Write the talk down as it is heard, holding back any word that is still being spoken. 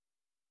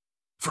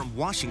From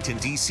Washington,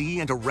 D.C.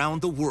 and around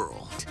the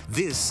world,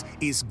 this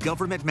is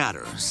Government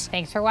Matters.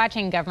 Thanks for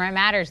watching Government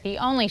Matters, the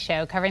only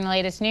show covering the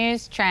latest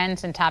news,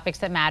 trends, and topics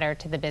that matter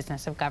to the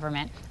business of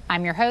government.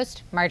 I'm your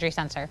host, Marjorie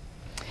Sunser.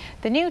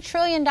 The new $1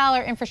 trillion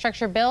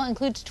infrastructure bill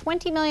includes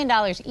 $20 million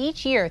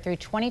each year through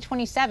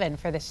 2027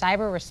 for the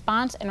Cyber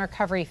Response and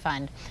Recovery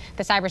Fund.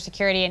 The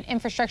Cybersecurity and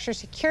Infrastructure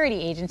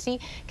Security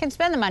Agency can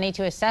spend the money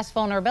to assess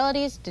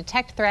vulnerabilities,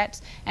 detect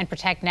threats, and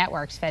protect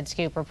networks,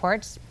 FedScoop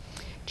reports.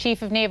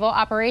 Chief of Naval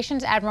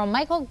Operations Admiral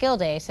Michael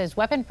Gilday says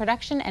weapon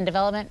production and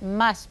development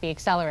must be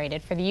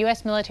accelerated for the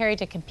U.S. military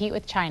to compete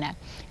with China.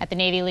 At the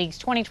Navy League's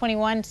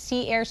 2021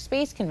 Sea Air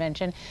Space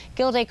Convention,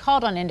 Gilday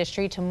called on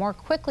industry to more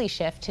quickly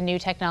shift to new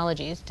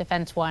technologies.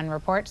 Defense One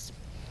reports.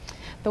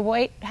 The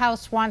White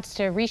House wants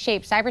to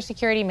reshape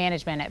cybersecurity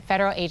management at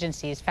federal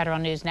agencies. Federal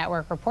News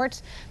Network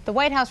reports the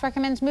White House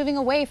recommends moving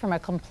away from a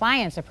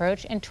compliance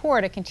approach and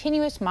toward a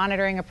continuous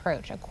monitoring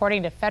approach,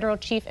 according to Federal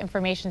Chief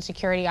Information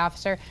Security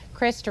Officer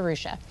Chris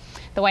DeRusha.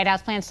 The White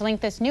House plans to link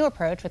this new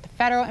approach with the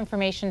Federal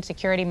Information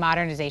Security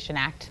Modernization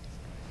Act.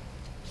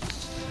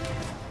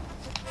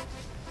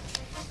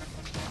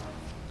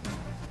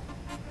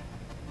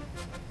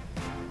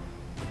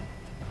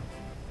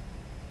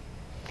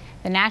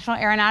 The National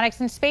Aeronautics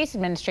and Space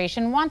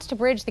Administration wants to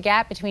bridge the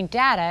gap between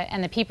data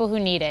and the people who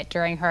need it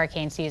during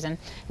hurricane season.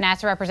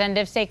 NASA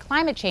representatives say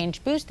climate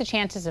change boosts the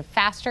chances of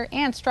faster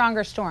and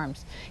stronger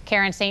storms.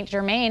 Karen St.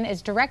 Germain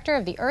is director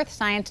of the Earth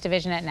Science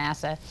Division at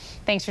NASA.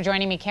 Thanks for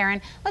joining me,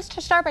 Karen.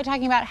 Let's start by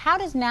talking about how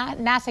does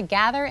NASA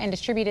gather and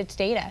distribute its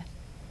data?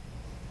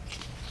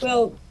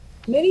 Well,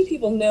 many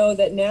people know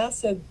that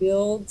NASA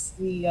builds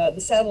the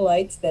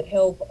satellites that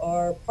help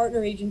our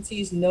partner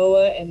agencies,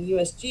 NOAA and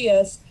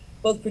USGS,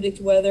 both predict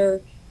weather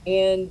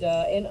and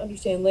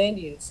understand land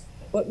use.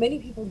 What many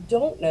people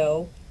don't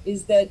know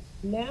is that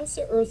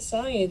NASA Earth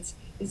Science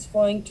is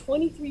flying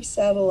 23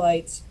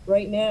 satellites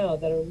right now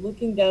that are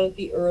looking down at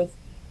the Earth,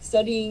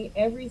 studying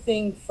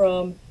everything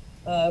from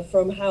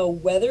how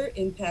weather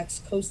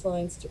impacts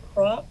coastlines to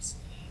crops,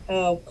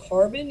 how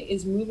carbon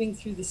is moving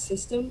through the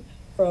system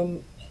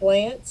from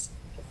plants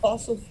to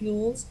fossil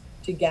fuels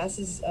to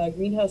gases,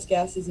 greenhouse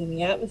gases in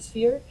the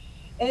atmosphere,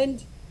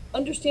 and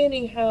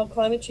understanding how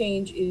climate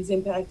change is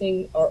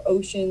impacting our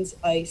oceans,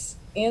 ice,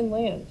 and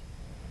land.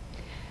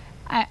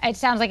 It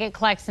sounds like it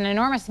collects an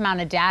enormous amount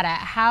of data.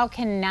 How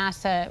can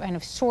NASA kind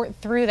of sort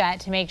through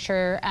that to make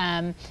sure,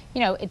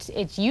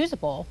 it's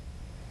usable?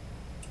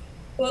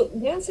 Well,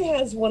 NASA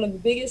has one of the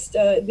biggest,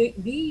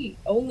 the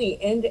only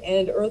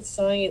end-to-end Earth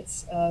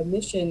science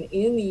mission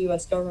in the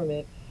U.S.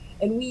 government,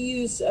 and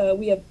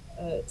we have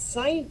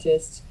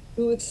scientists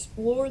who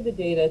explore the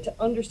data to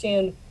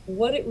understand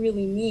what it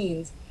really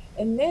means.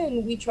 And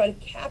then we try to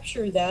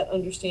capture that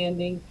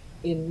understanding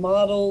in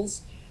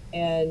models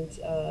and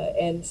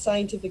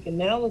scientific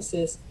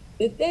analysis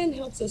that then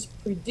helps us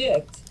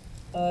predict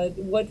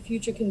what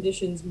future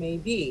conditions may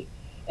be.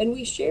 And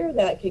we share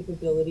that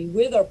capability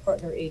with our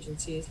partner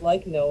agencies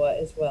like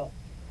NOAA as well.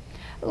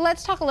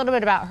 Let's talk a little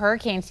bit about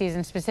hurricane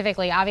season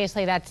specifically.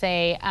 Obviously, that's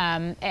a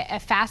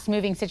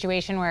fast-moving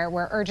situation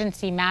where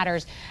urgency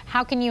matters.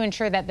 How can you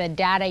ensure that the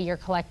data you're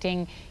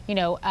collecting,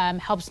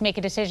 helps make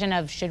a decision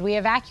of should we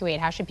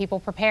evacuate? How should people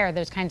prepare?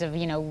 Those kinds of,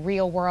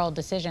 real-world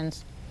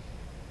decisions.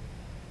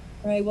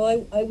 Right.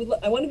 Well, I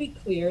want to be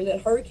clear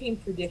that hurricane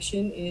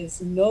prediction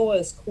is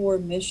NOAA's core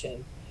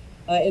mission,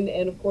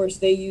 and of course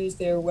they use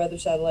their weather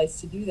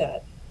satellites to do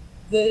that.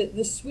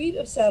 The suite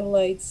of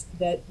satellites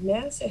that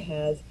NASA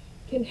has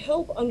can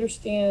help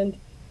understand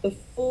the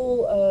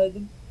full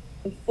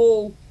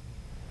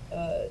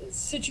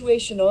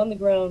situation on the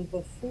ground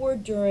before,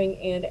 during,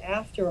 and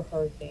after a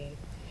hurricane.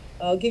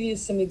 I'll give you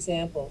some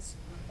examples.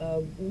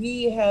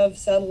 We have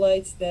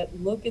satellites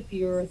that look at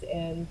the Earth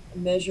and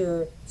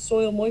measure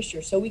soil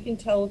moisture, so we can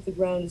tell if the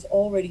ground is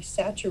already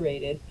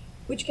saturated,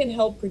 which can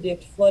help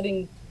predict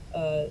flooding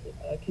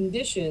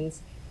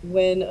conditions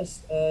when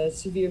a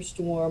severe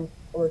storm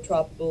or a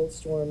tropical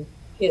storm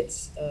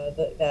hits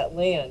that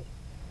land.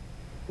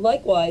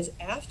 Likewise,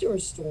 after a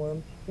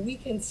storm, we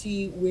can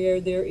see where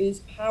there is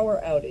power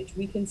outage.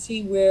 We can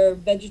see where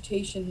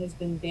vegetation has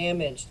been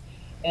damaged,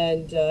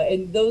 and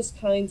those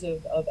kinds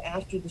of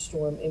after the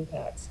storm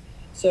impacts.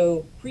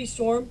 So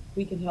pre-storm,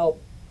 we can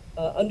help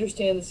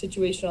understand the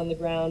situation on the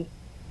ground,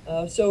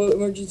 so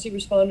emergency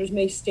responders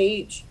may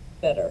stage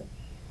better.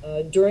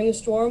 During a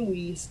storm,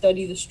 we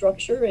study the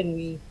structure and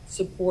we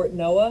support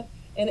NOAA,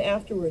 and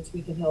afterwards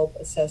we can help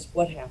assess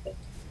what happened.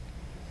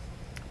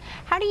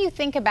 How do you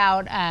think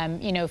about,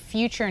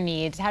 future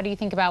needs? How do you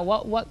think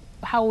about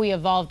how we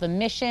evolve the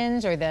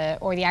missions or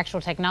the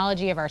actual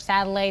technology of our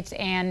satellites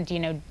and,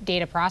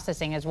 data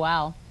processing as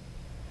well?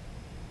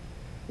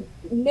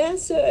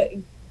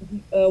 NASA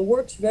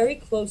works very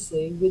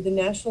closely with the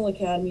National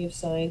Academy of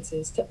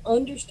Sciences to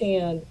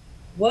understand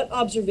what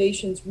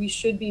observations we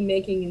should be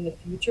making in the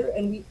future.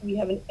 And we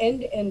have an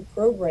end-to-end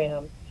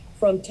program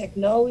from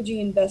technology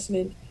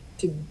investment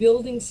to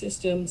building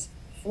systems,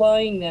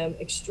 flying them,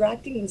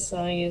 extracting the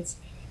science,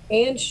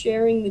 and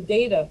sharing the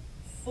data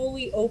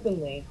fully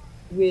openly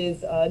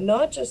with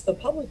not just the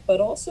public, but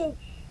also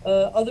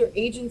other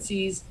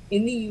agencies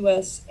in the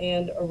US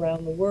and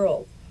around the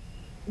world.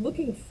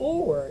 Looking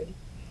forward,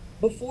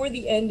 before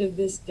the end of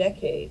this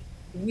decade,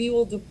 we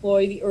will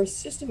deploy the Earth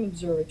System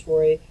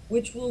Observatory,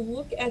 which will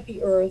look at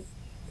the Earth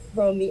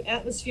from the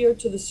atmosphere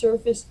to the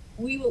surface.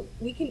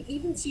 We can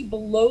even see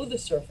below the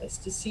surface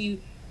to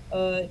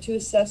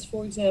assess,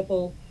 for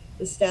example,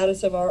 the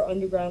status of our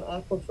underground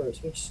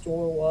aquifers, which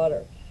store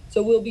water.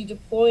 So we'll be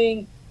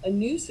deploying a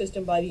new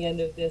system by the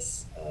end of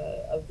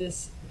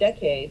this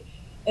decade,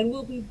 and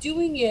we'll be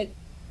doing it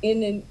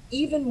in an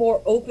even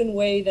more open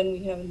way than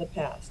we have in the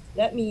past.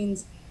 That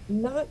means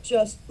not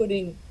just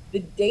putting the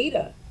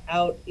data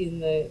out in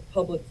the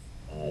public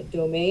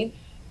domain,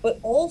 but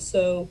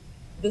also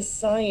the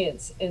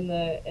science and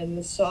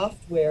the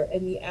software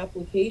and the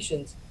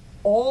applications,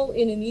 all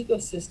in an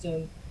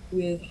ecosystem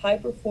with high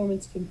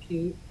performance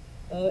compute.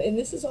 And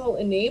this is all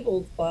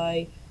enabled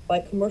by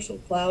commercial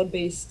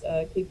cloud-based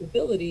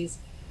capabilities.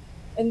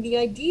 And the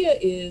idea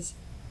is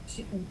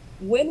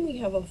when we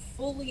have a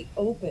fully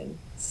open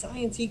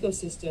science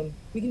ecosystem,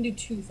 we can do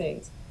two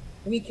things.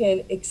 We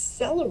can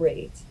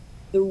accelerate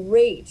the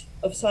rate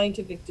of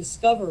scientific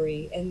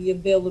discovery and the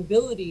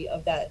availability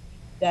of that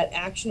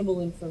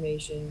actionable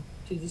information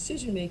to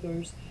decision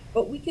makers,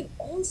 but we can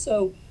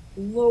also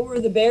lower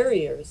the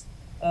barriers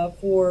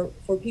for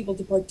people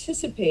to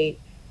participate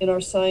in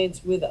our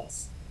science with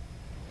us.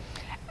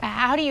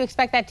 How do you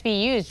expect that to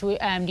be used? Do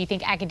you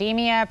think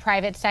academia,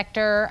 private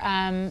sector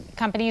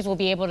companies will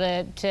be able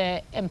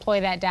to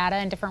employ that data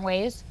in different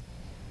ways?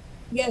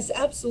 Yes,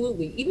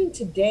 absolutely. Even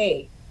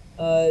today,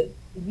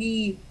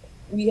 we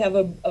have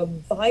a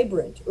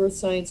vibrant earth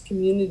science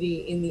community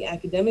in the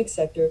academic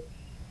sector,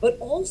 but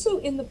also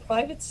in the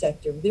private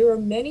sector. There are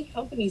many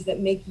companies that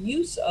make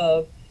use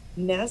of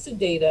NASA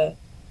data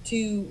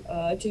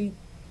to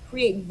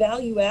create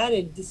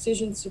value-added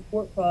decision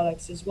support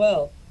products as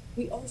well.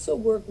 We also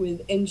work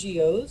with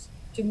NGOs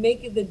to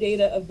make the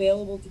data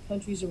available to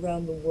countries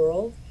around the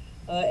world,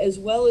 as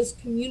well as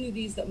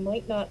communities that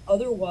might not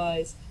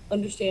otherwise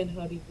understand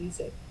how to use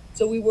it.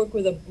 So we work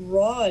with a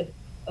broad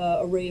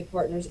array of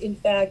partners. In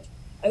fact,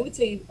 I would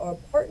say our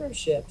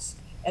partnerships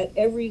at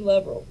every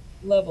level,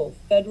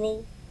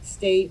 federal,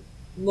 state,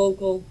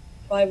 local,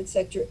 private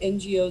sector,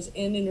 NGOs,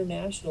 and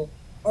international,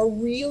 are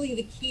really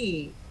the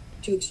key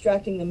to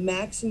extracting the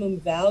maximum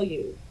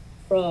value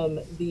from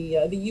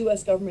the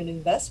U.S. government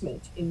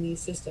investment in these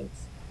systems.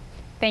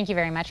 Thank you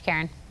very much,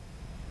 Karen.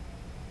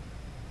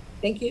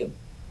 Thank you.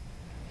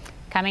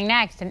 Coming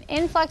next, an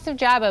influx of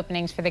job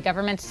openings for the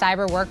government's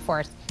cyber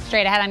workforce.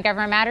 Straight ahead on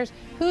Government Matters,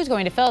 who's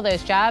going to fill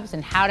those jobs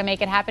and how to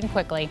make it happen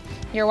quickly.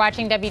 You're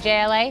watching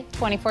WJLA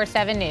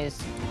 24/7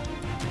 News.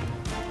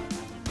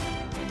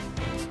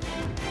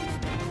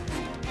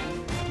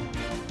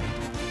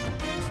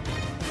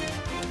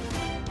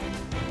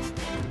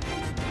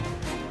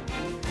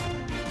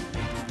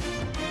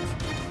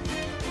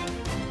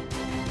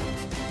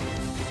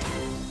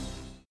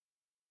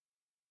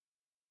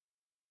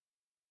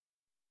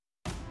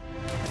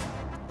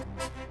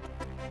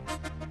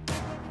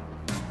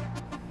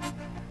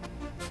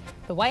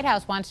 The White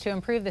House wants to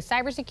improve the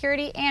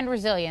cybersecurity and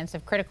resilience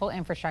of critical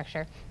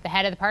infrastructure. The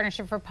head of the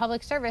Partnership for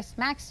Public Service,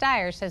 Max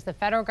Stiers, says the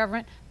federal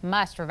government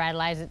must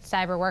revitalize its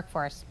cyber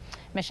workforce.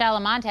 Michelle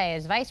Amante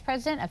is Vice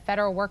President of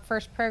Federal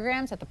Workforce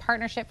Programs at the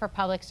Partnership for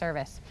Public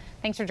Service.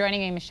 Thanks for joining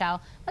me,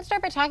 Michelle. Let's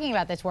start by talking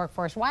about this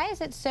workforce. Why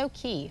is it so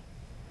key?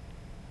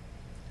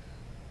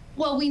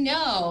 Well, we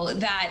know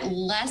that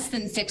less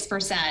than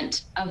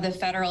 6% of the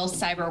federal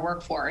cyber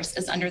workforce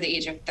is under the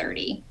age of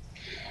 30.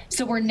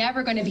 So we're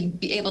never going to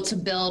be able to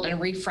build and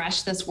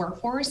refresh this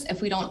workforce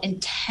if we don't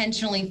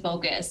intentionally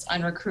focus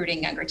on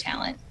recruiting younger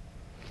talent.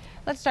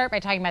 Let's start by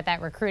talking about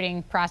that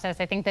recruiting process.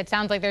 I think that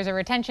sounds like there's a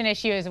retention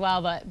issue as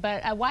well,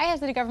 but why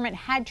has the government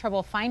had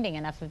trouble finding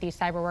enough of these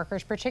cyber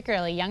workers,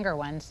 particularly younger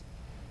ones?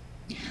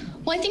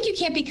 Well, I think you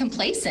can't be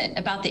complacent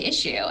about the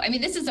issue. I mean,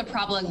 this is a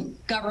problem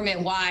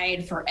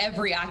government-wide for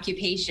every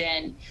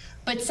occupation,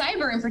 but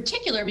cyber in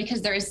particular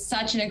because there is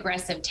such an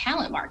aggressive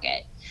talent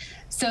market.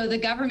 So the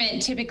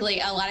government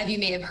typically, a lot of you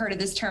may have heard of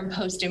this term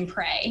post and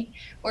pray,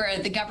 where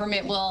the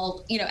government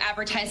will,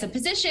 advertise a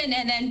position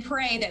and then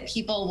pray that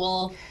people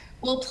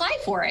will apply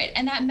for it.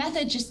 And that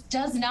method just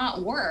does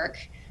not work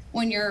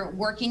when you're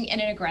working in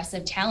an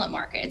aggressive talent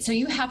market. So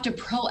you have to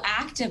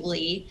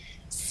proactively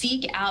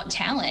seek out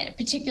talent,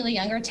 particularly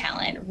younger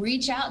talent,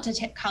 reach out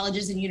to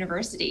colleges and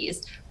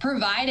universities,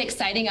 provide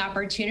exciting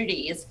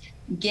opportunities,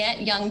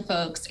 get young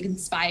folks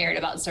inspired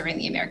about serving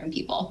the American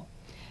people.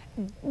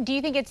 Do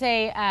you think it's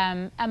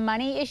a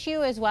money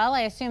issue as well?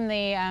 I assume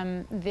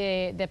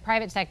the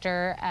private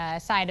sector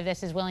side of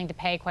this is willing to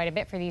pay quite a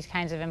bit for these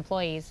kinds of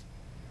employees.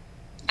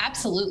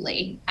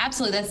 Absolutely.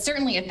 Absolutely. That's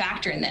certainly a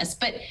factor in this.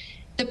 But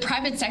the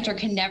private sector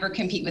can never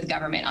compete with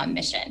government on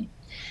mission.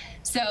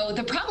 So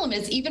the problem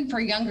is, even for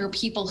younger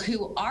people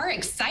who are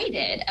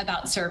excited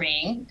about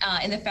serving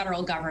in the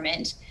federal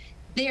government,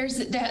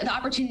 the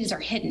opportunities are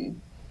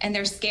hidden and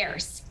they're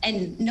scarce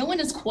and no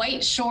one is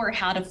quite sure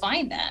how to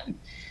find them.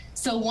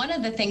 So one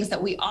of the things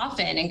that we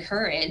often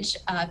encourage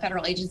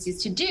federal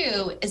agencies to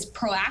do is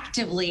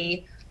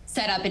proactively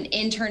set up an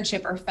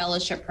internship or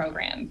fellowship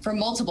program for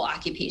multiple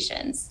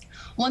occupations.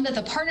 One that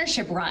the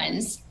partnership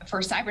runs for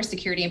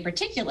cybersecurity in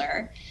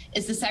particular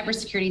is the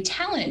Cybersecurity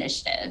Talent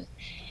Initiative.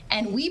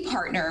 And we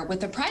partner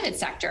with the private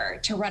sector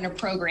to run a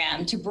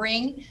program to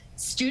bring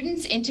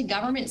students into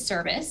government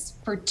service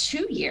for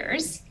 2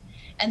 years,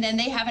 and then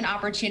they have an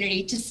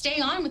opportunity to stay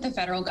on with the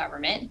federal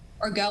government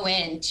or go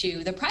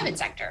into the private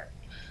sector.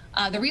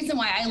 The reason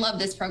why I love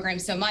this program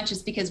so much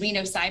is because we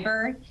know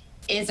cyber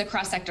is a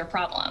cross-sector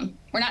problem.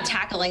 We're not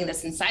tackling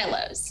this in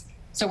silos.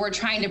 So we're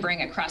trying to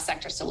bring a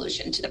cross-sector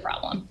solution to the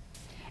problem.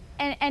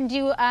 And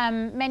do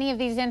many of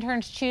these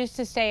interns choose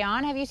to stay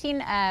on? Have you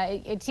seen,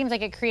 it seems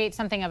like it creates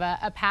something of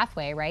a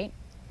pathway, right?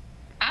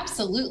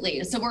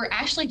 Absolutely. So we're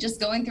actually just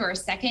going through our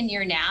second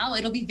year now.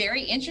 It'll be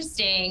very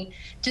interesting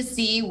to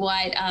see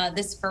what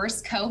this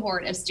first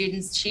cohort of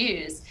students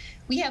choose.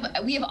 We have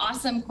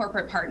awesome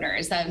corporate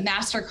partners,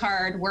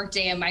 MasterCard,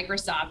 Workday, and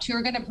Microsoft, who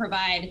are going to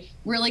provide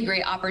really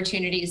great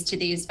opportunities to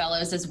these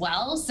fellows as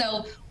well.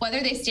 So whether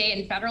they stay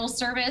in federal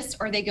service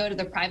or they go to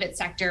the private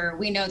sector,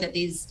 we know that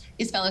these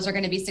fellows are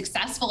going to be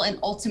successful and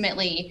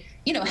ultimately,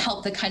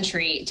 help the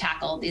country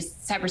tackle these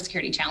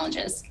cybersecurity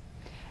challenges.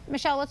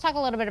 Michelle, let's talk a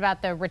little bit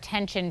about the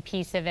retention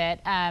piece of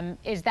it.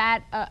 Is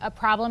that a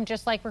problem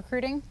just like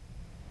recruiting?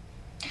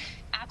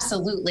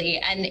 Absolutely.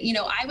 And,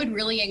 I would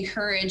really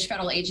encourage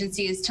federal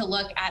agencies to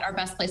look at our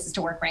best places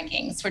to work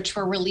rankings, which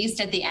were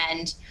released at the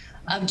end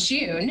of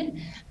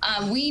June.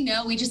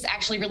 We just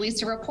actually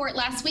released a report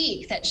last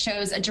week that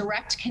shows a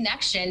direct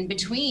connection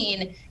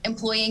between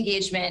employee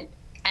engagement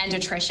and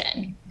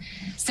attrition.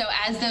 So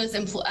as those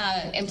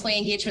employee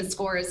engagement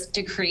scores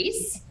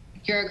decrease,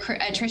 your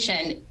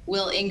attrition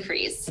will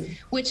increase,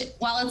 which,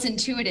 while it's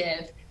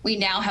intuitive, we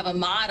now have a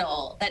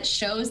model that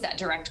shows that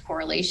direct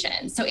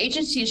correlation. So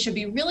agencies should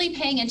be really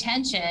paying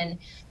attention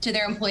to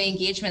their employee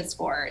engagement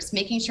scores,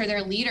 making sure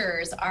their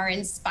leaders are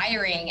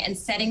inspiring and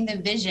setting the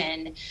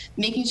vision,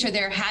 making sure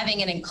they're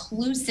having an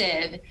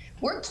inclusive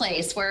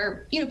workplace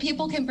where,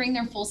 people can bring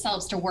their full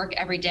selves to work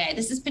every day.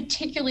 This is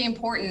particularly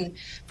important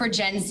for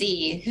Gen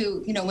Z,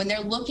 who, when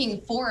they're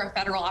looking for a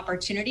federal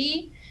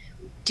opportunity,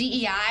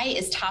 DEI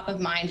is top of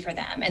mind for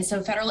them. And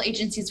so federal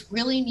agencies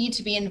really need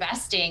to be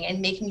investing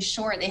in making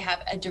sure they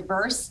have a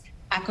diverse,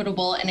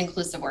 equitable, and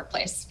inclusive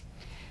workplace.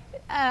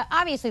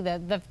 Obviously,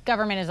 the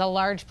government is a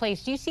large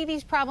place. Do you see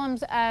these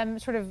problems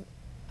sort of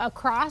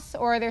across,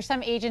 or are there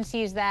some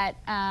agencies that,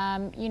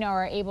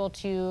 are able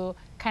to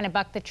kind of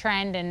buck the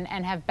trend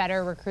and have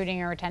better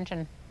recruiting or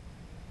retention?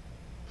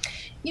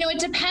 It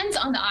depends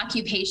on the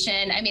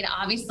occupation. I mean,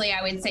 obviously,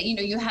 I would say,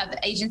 you have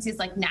agencies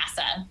like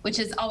NASA, which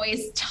is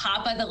always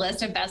top of the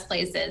list of best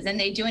places, and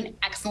they do an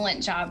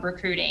excellent job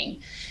recruiting.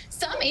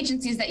 Some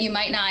agencies that you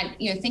might not,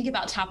 think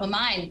about top of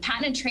mind,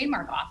 Patent and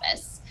Trademark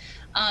Office.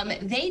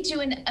 They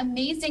do an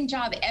amazing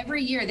job.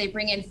 Every year they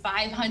bring in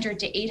 500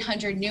 to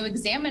 800 new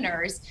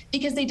examiners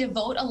because they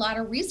devote a lot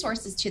of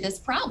resources to this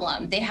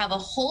problem. They have a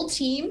whole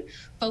team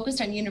focused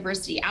on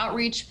university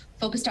outreach,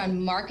 focused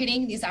on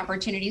marketing these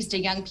opportunities to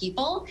young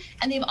people.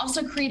 And they've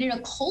also created a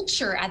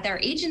culture at their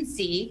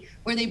agency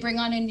where they bring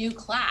on a new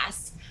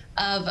class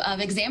of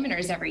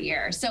examiners every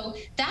year. So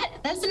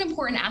that's an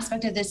important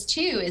aspect of this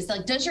too, is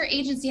like, does your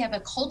agency have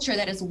a culture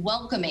that is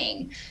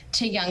welcoming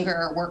to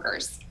younger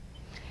workers?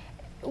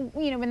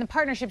 When the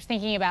partnership's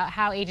thinking about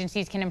how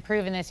agencies can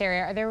improve in this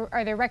area,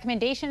 are there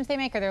recommendations they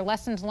make? Are there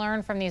lessons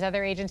learned from these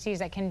other agencies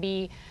that can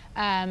be,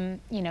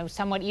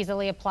 somewhat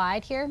easily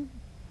applied here?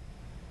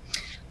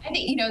 I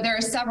think, there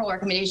are several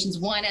recommendations.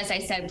 One, as I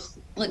said,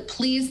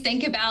 please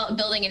think about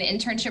building an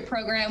internship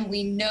program.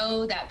 We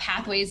know that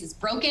Pathways is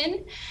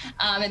broken,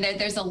 and that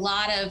there's a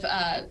lot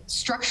of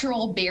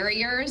structural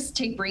barriers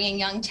to bringing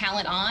young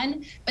talent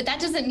on, but that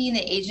doesn't mean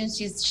that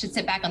agencies should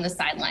sit back on the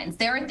sidelines.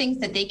 There are things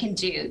that they can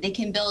do. They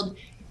can build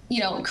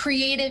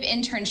creative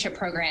internship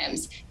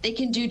programs. They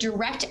can do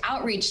direct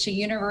outreach to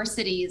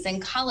universities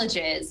and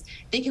colleges.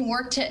 They can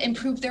work to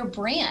improve their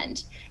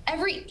brand.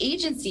 Every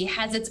agency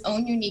has its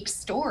own unique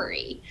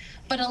story,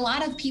 but a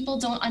lot of people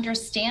don't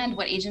understand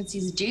what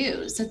agencies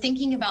do. So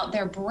thinking about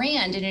their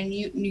brand in a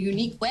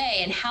unique way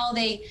and how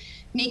they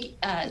make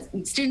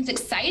students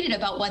excited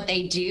about what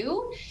they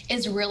do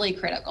is really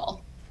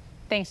critical.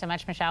 Thanks so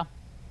much, Michelle.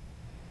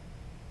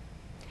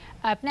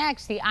 Up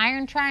next, the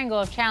iron triangle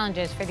of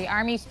challenges for the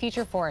Army's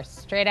future force.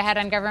 Straight ahead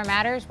on Government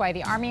Matters, why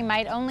the Army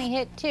might only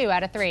hit 2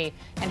 out of 3,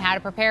 and how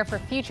to prepare for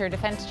future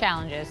defense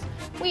challenges.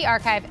 We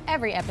archive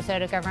every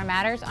episode of Government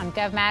Matters on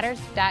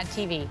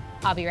govmatters.tv.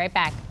 I'll be right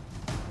back.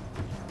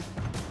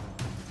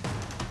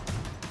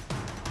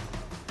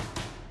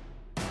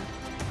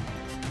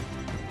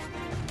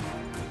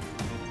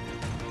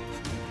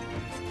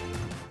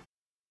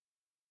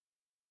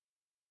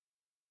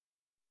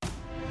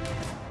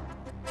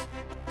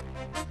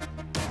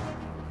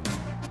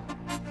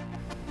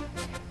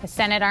 The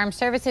Senate Armed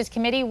Services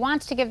Committee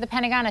wants to give the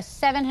Pentagon a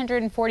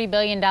 $740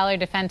 billion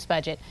defense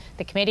budget.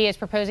 The committee is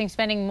proposing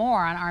spending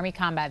more on Army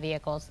combat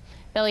vehicles.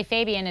 Billy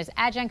Fabian is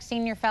Adjunct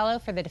Senior Fellow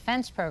for the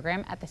Defense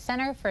Program at the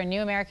Center for a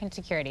New American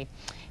Security.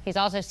 He's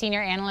also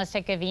Senior Analyst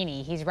at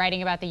Govini. He's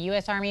writing about the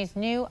U.S. Army's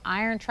new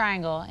Iron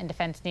Triangle in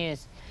Defense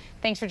News.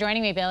 Thanks for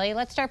joining me, Billy.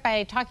 Let's start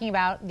by talking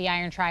about the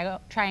Iron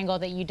Triangle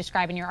that you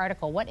describe in your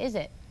article. What is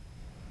it?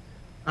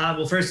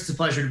 Well, first, it's a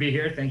pleasure to be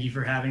here. Thank you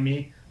for having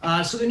me.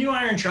 So the new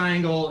Iron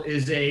Triangle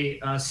is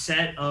a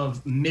set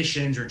of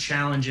missions or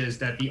challenges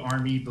that the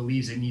Army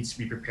believes it needs to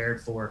be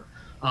prepared for.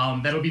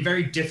 That'll be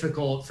very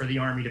difficult for the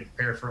Army to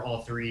prepare for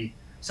all three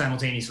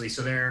simultaneously.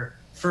 So they're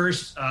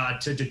first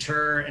to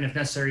deter and, if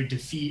necessary,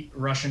 defeat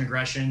Russian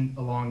aggression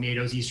along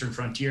NATO's eastern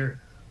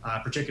frontier,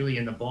 particularly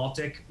in the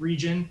Baltic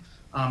region.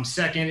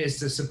 Second is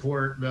to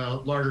support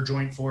the larger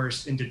joint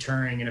force in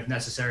deterring and, if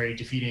necessary,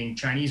 defeating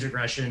Chinese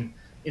aggression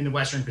in the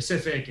Western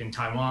Pacific, in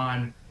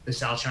Taiwan, the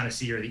South China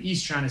Sea or the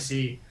East China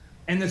Sea.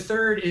 And the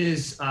third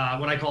is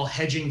what I call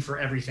hedging for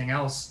everything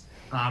else.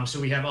 So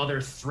we have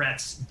other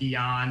threats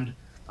beyond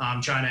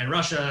China and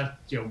Russia,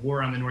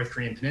 war on the North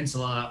Korean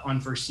Peninsula,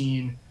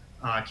 unforeseen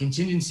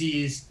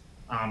contingencies,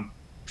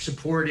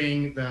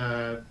 supporting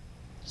the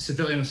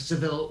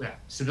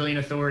civilian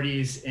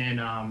authorities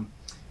in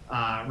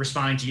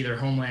responding to either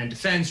homeland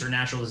defense or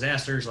natural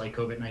disasters like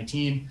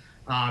COVID-19,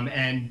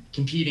 and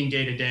competing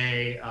day to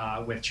day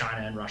with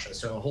China and Russia.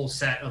 So a whole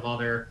set of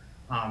other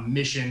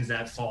missions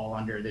that fall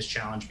under this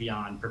challenge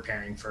beyond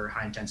preparing for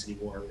high intensity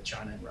war with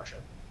China and Russia.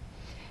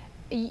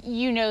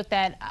 You note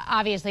that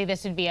obviously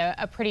this would be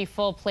a pretty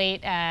full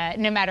plate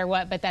no matter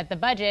what, but that the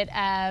budget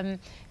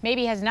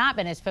maybe has not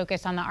been as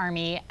focused on the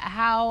Army.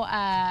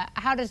 How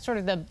does sort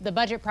of the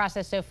budget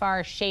process so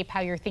far shape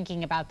how you're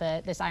thinking about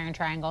this Iron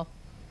Triangle?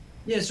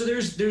 Yeah, so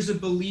there's a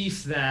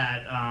belief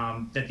that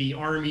that the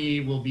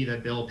Army will be the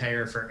bill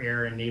payer for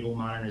air and naval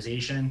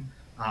modernization,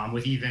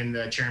 with even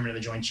the chairman of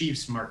the Joint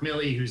Chiefs, Mark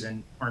Milley, who's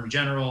an Army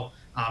general,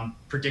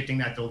 predicting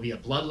that there'll be a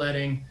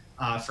bloodletting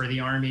for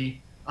the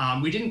Army.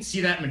 We didn't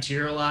see that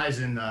materialize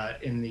in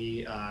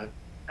the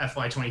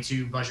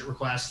FY22 budget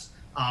request,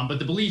 but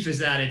the belief is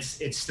that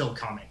it's still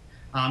coming.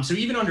 So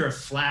even under a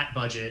flat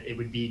budget, it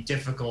would be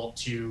difficult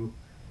to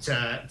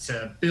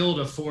build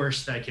a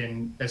force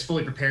that's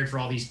fully prepared for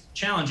all these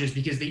challenges,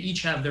 because they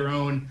each have their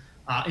own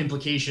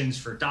implications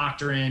for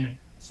doctrine,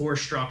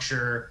 force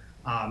structure,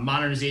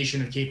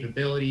 modernization of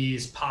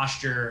capabilities,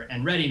 posture,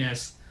 and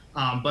readiness.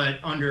 But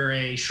under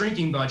a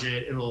shrinking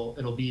budget,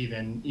 it'll be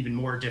even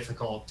more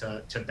difficult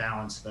to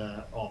balance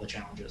all the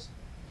challenges.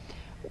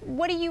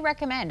 What do you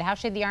recommend? How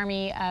should the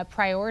Army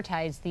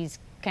prioritize these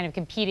kind of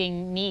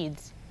competing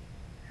needs?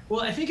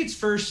 Well, I think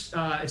it's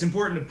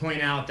important to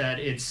point out that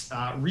it's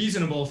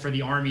reasonable for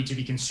the Army to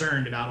be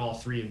concerned about all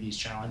three of these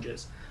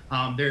challenges.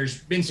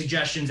 There's been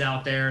suggestions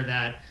out there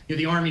that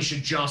the Army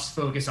should just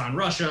focus on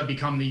Russia,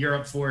 become the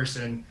Europe force,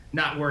 and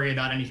not worry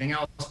about anything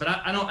else. But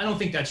I don't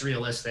think that's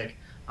realistic.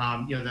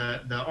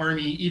 The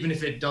Army, even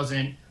if it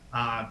doesn't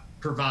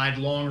provide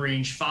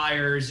long-range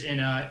fires in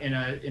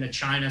a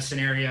China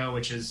scenario,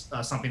 which is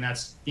something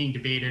that's being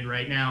debated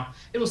right now,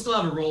 it will still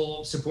have a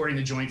role supporting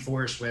the joint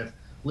force with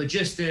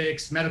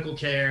logistics, medical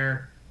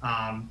care,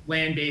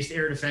 land-based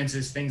air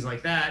defenses, things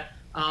like that.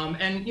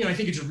 And I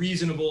think it's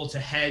reasonable to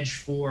hedge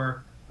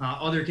for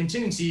other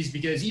contingencies,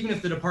 because even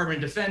if the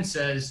Department of Defense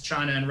says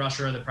China and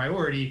Russia are the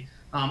priority,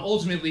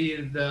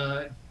 ultimately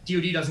the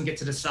DoD doesn't get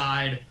to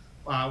decide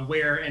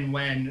where and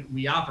when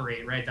we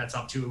operate, right? That's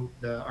up to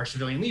our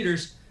civilian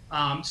leaders.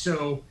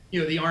 So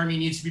the Army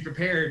needs to be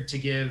prepared to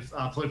give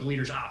political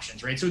leaders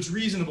options, right? So it's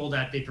reasonable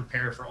that they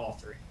prepare for all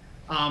three.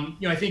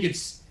 I think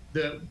it's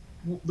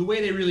the way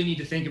they really need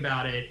to think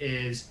about it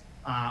is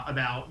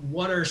about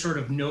what are sort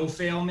of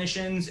no-fail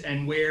missions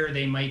and where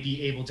they might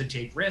be able to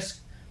take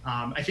risk.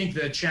 I think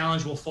the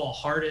challenge will fall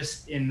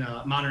hardest in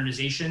the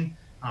modernization.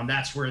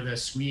 That's where the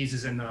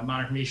squeezes in the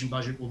modernization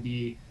budget will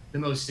be the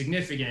most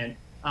significant.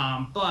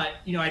 But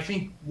I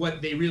think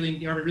what the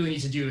Army really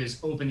needs to do is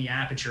open the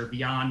aperture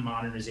beyond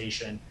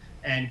modernization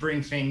and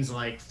bring things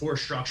like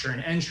force structure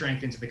and end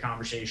strength into the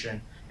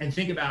conversation, and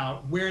think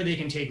about where they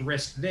can take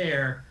risk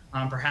there,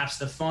 perhaps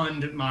the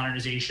fund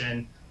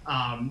modernization,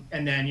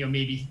 and then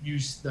maybe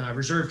use the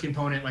reserve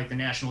component like the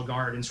National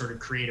Guard in sort of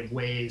creative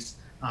ways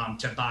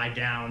to buy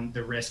down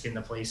the risk in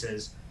the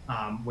places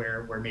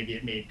where maybe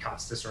it made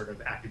cuts to sort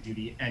of active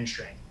duty end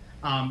strength.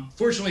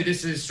 Fortunately,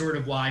 this is sort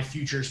of why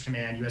Futures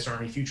Command, U.S.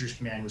 Army Futures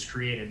Command, was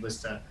created,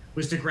 was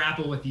to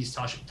grapple with these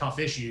tough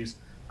issues.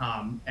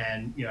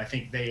 And I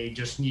think they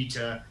just need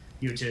to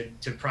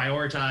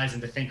prioritize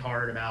and to think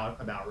hard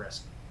about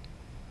risk.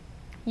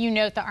 You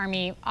note the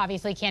Army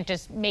obviously can't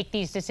just make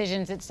these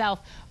decisions itself.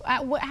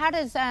 How do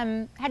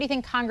you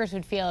think Congress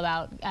would feel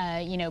about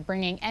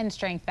bringing end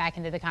strength back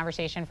into the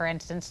conversation, for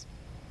instance?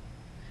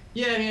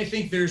 Yeah, I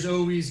think there's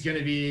always going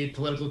to be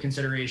political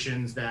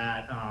considerations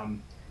that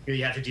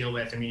you have to deal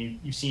with.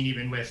 You've seen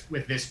even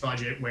with this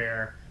budget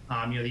where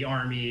the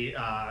Army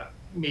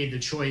made the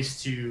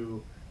choice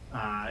to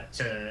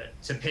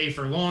pay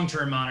for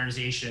long-term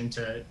modernization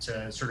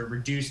to sort of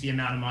reduce the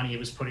amount of money it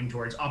was putting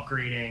towards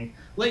upgrading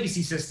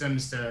legacy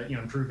systems to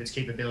improve its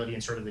capability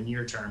in sort of the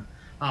near term.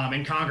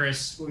 And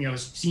Congress,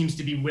 seems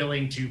to be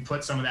willing to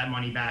put some of that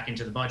money back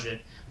into the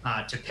budget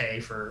to pay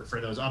for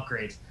those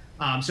upgrades.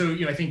 So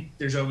I think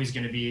there's always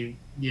going to be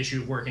the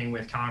issue of working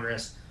with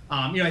Congress.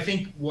 I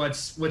think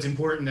what's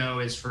important though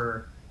is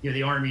for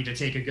the Army to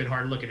take a good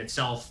hard look at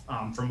itself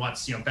from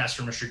what's best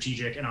from a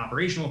strategic and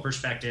operational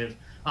perspective,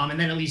 and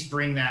then at least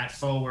bring that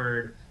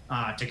forward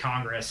to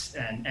Congress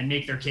and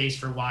make their case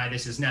for why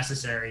this is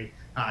necessary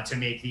to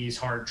make these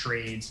hard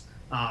trades.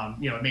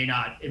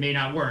 It may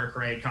not work,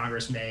 right?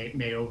 Congress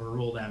may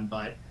overrule them,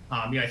 but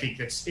I think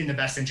that's in the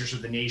best interest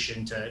of the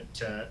nation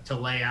to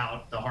lay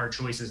out the hard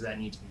choices that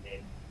need to be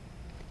made.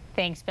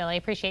 Thanks, Billy.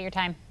 Appreciate your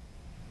time.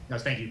 No,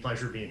 thank you.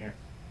 Pleasure being here.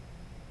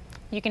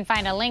 You can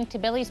find a link to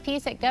Billy's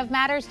piece at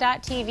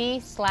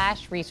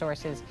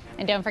govmatters.tv/resources.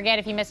 And don't forget,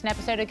 if you missed an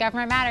episode of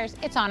Government Matters,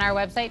 it's on our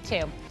website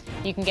too.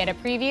 You can get a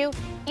preview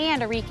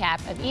and a recap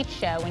of each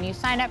show when you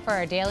sign up for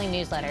our daily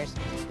newsletters.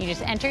 You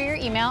just enter your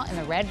email in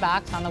the red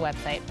box on the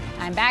website.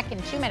 I'm back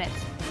in 2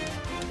 minutes.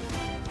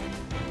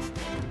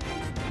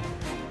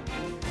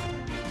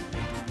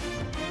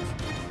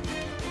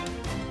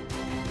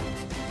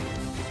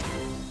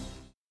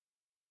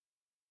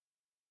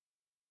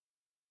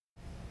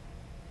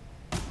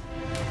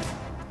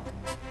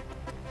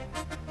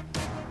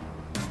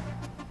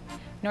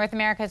 North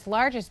America's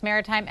largest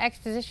maritime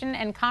exposition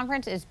and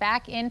conference is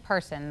back in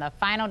person. The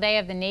final day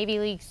of the Navy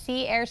League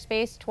Sea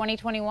Airspace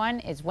 2021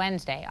 is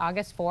Wednesday,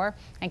 August 4,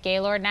 at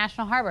Gaylord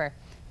National Harbor.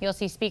 You'll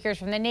see speakers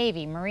from the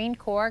Navy, Marine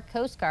Corps,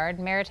 Coast Guard,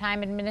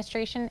 Maritime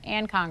Administration,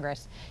 and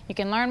Congress. You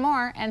can learn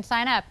more and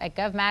sign up at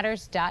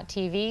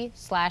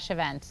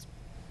govmatters.tv/events.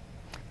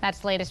 That's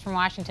the latest from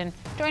Washington.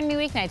 Join me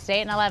weeknights at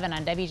 8 and 11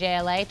 on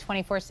WJLA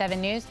 24/7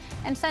 News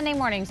and Sunday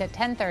mornings at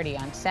 10:30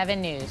 on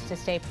 7 News to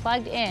stay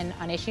plugged in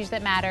on issues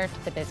that matter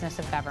to the business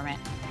of government.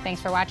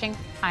 Thanks for watching.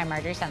 I'm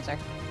Marjorie Sensor.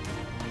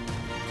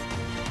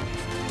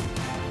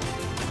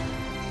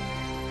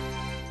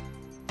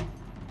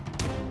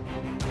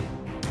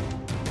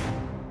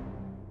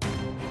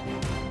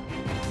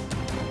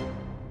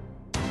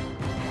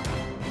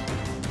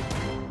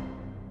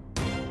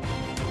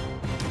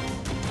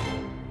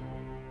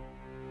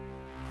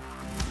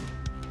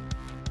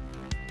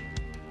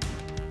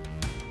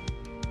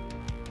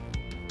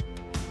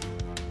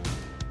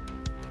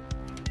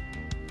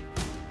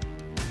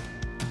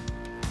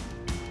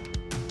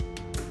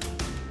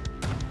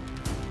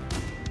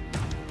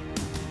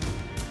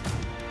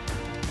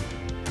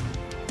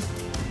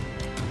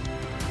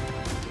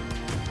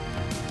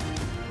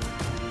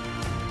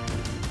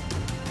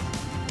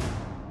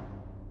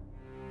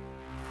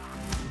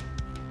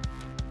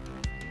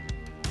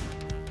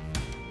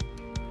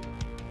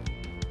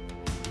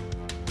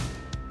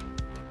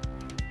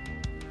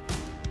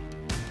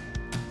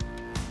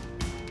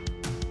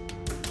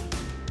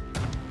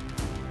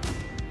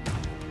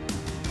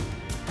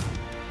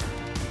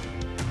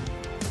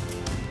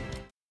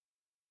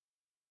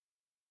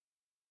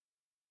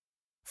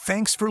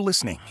 Thanks for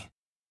listening.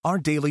 Our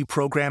daily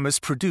program is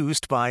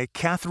produced by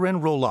Catherine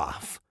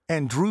Roloff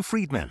and Drew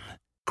Friedman.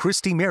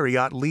 Christy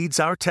Marriott leads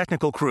our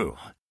technical crew.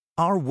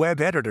 Our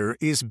web editor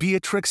is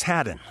Beatrix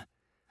Haddon.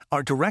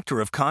 Our director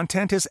of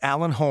content is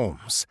Alan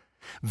Holmes.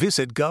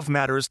 Visit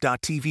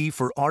govmatters.tv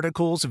for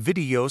articles,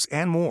 videos,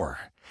 and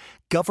more.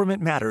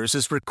 Government Matters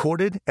is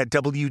recorded at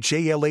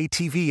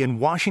WJLA-TV in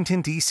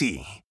Washington,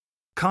 D.C.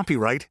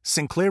 Copyright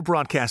Sinclair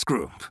Broadcast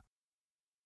Group.